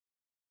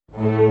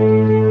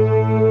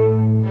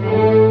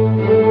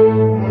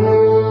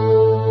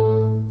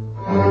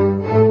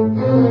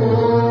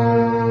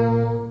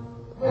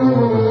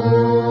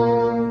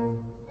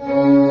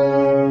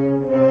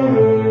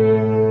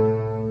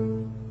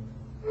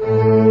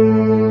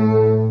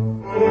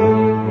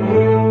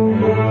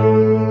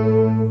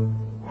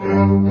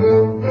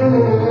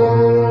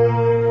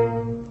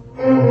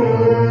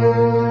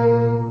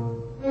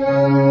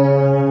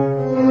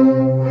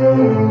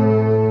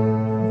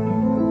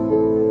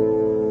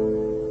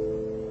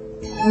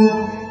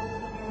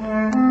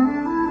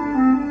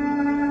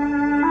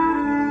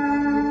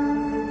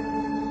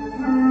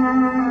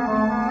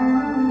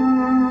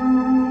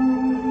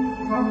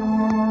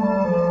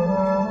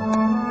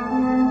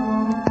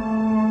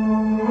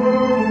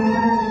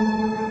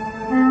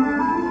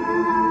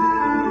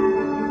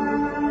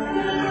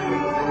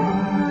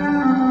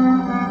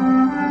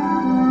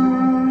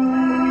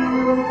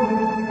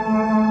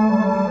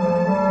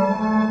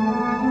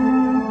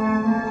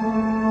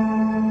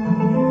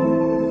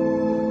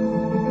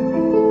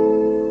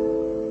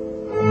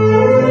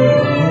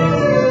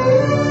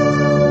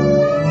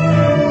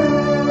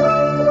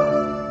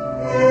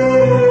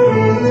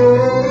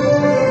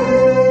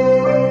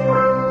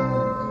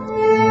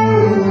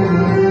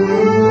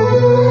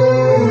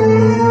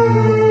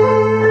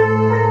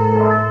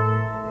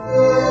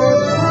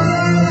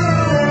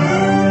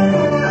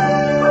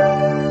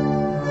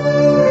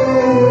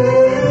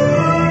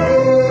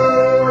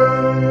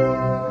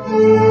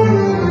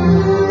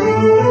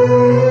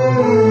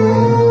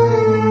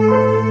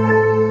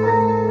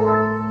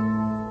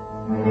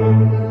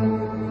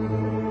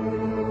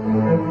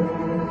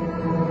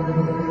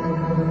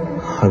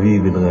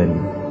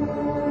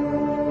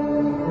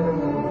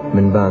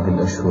من بعد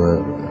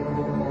الأشواق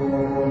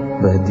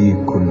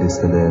بهديك كل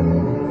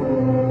سلامي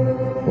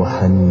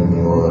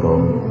وحنيني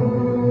وغرامي.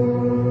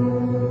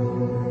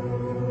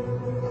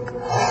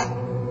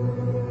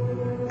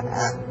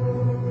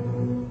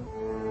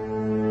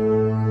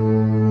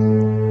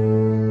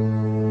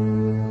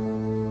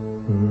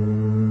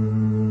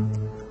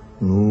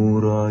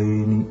 نور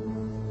عيني،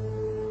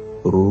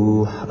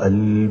 روح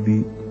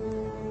قلبي،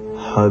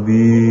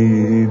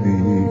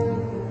 حبيبي،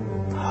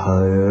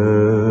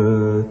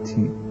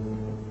 حياتي،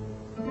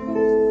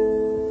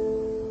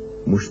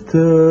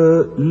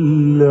 مشتاق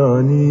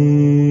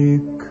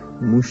لعينيك،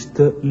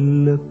 مشتاق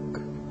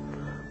لك،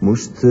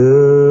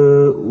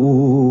 مشتاق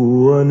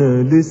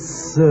وانا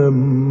لسه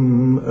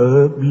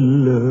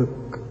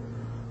مقابلك،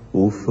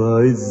 وفي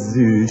عز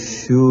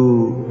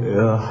الشوق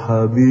يا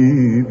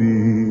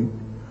حبيبي،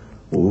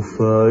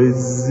 وفي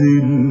عز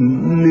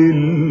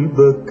الليل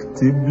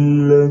بكتب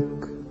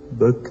لك،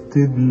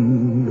 بكتب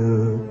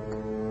لك.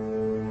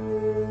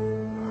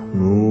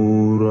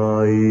 نور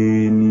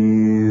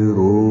عيني،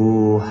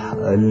 روح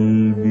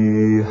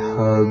قلبي،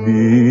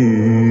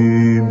 حبيبي،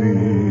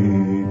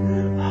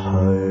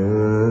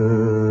 حياتي،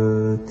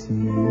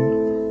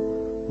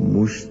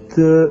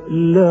 مشتاق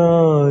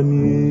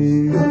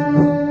لعينيك،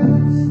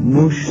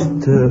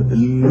 مشتاق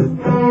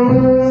لك،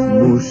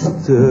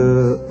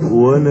 مشتاق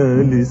وانا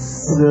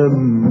لسه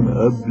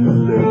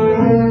مقابلك،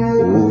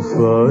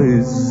 وفي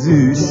عز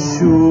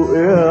الشوق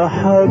يا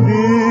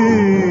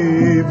حبيبي،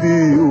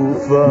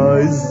 وفي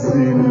عز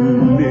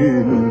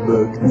الليل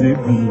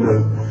بكتب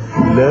لك.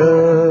 لا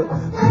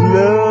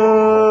لا،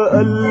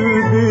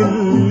 قلبي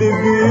اللي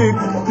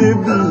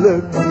بيكتب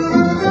لك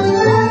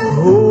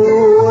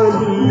هو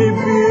اللي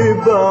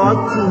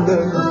بيبعت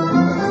لك،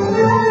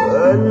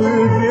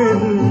 قلبي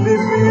اللي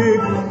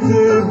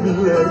بيكتب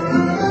لك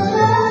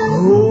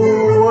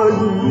هو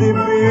اللي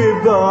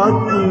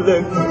بيبعت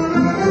لك،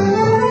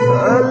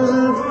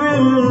 قلبي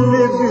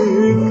اللي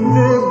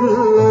بيكتب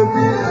لك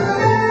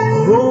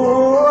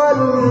هو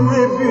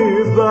اللي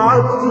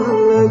بيبعت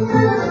لك،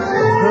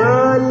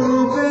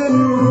 قلبي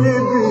اللي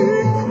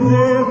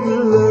بيكتب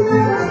لك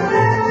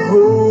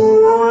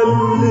هو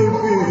اللي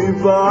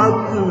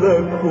بيبعت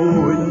لك.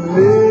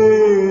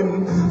 والليل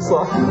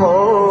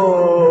صحى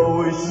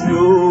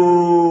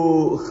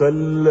والشوق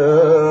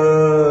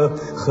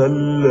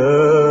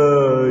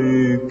خلاه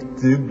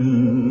يكتب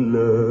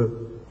لك.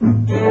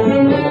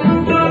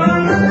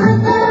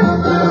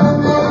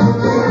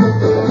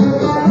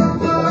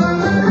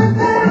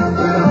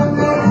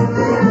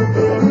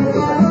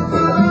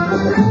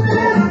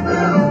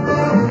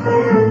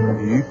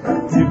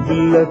 يكتب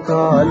لك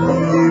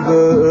عاللي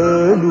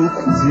بقاله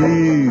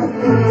كتير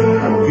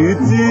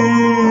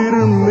كتير،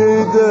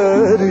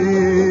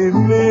 مداري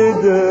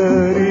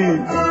مداري،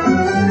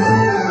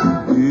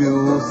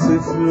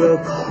 يوصف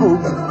لك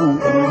حبه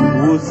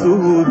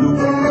وسهوله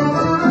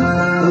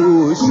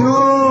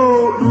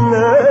وشوق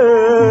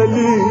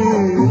ليالي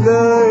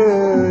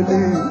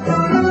ليالي.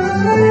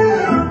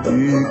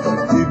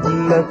 يكتب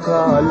لك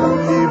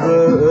عاللي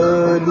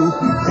بقاله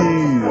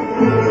كتير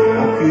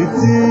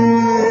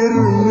كتير،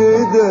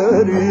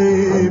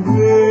 مداري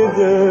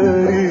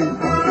مداري،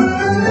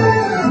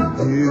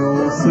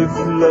 يوصف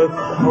لك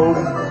حبه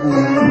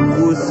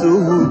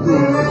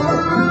وسهوله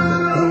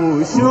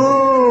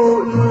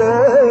وشوق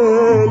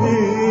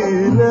ليالي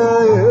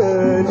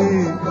ليالي.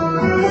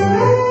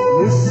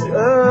 مش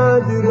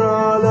قادر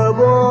على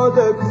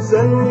بعدك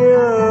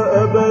ثانية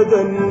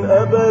أبدا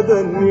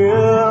أبدا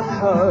يا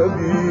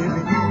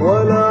حبيبي،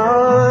 ولا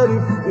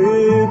عارف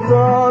ايه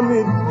طعم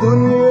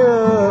الدنيا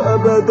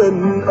أبدا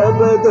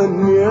أبدا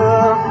يا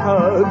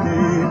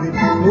حبيبي.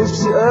 مش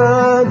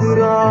قادر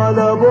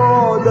على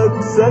بعدك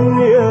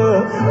ثانية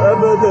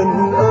أبدا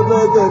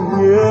أبدا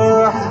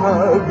يا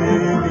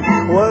حبيبي،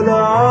 ولا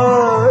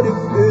عارف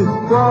ايه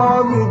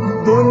طعم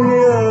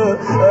الدنيا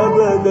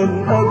أبدا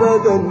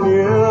أبدا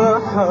يا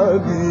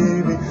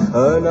حبيبي.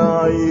 أنا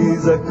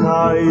عايزك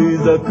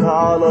عايزك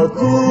على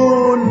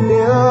طول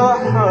يا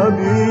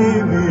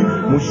حبيبي،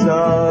 مش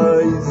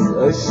عايز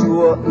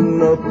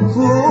أشواقنا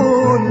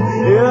طول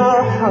يا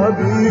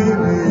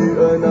حبيبي.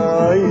 أنا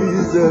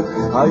عايزك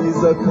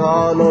عايزك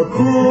على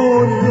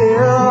طول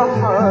يا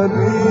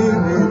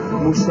حبيبي،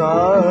 مش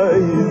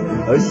عايز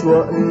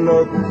أشواقنا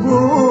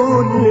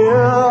طول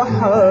يا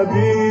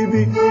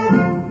حبيبي.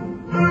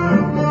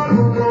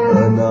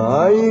 أنا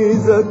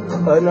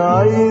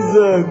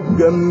عايزك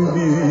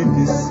جنبي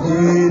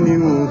تسقيني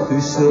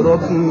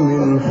وتشرب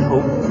من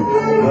حبي.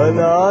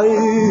 أنا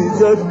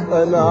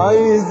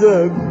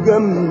عايزك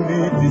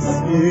جنبي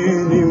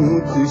تسقيني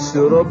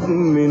وتشرب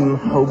من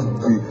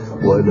حبي.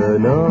 ولا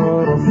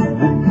نعرف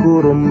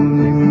بكرة من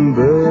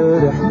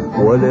امبارح،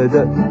 ولا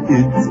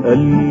دقة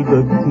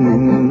قلبك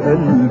من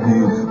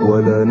قلبي.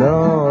 ولا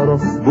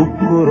نعرف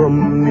بكرة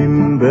من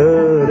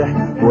امبارح،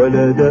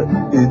 ولا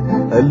دقة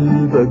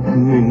قلبك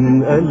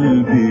من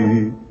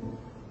قلبي.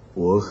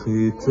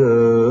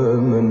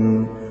 وختاما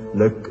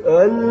لك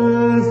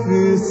ألف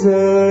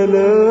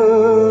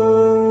سلام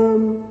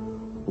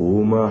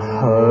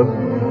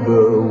ومحبة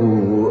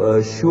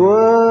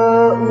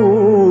وأشواق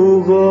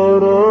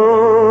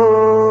وغرام،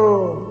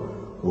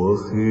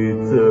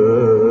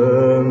 وختاما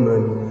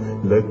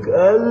لك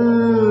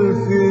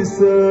ألف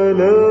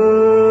سلام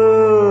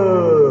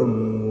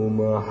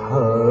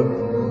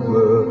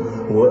ومحبة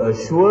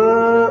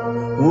وأشواق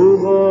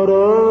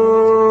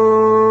وغرام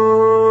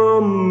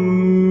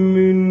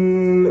من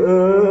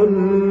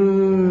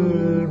قلبي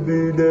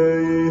لا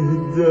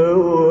يهدى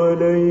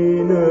ولا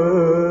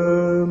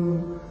ينام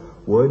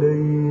ولا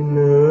ينام.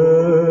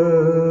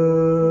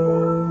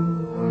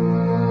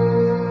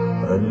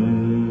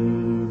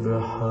 قلب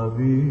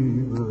حبيبي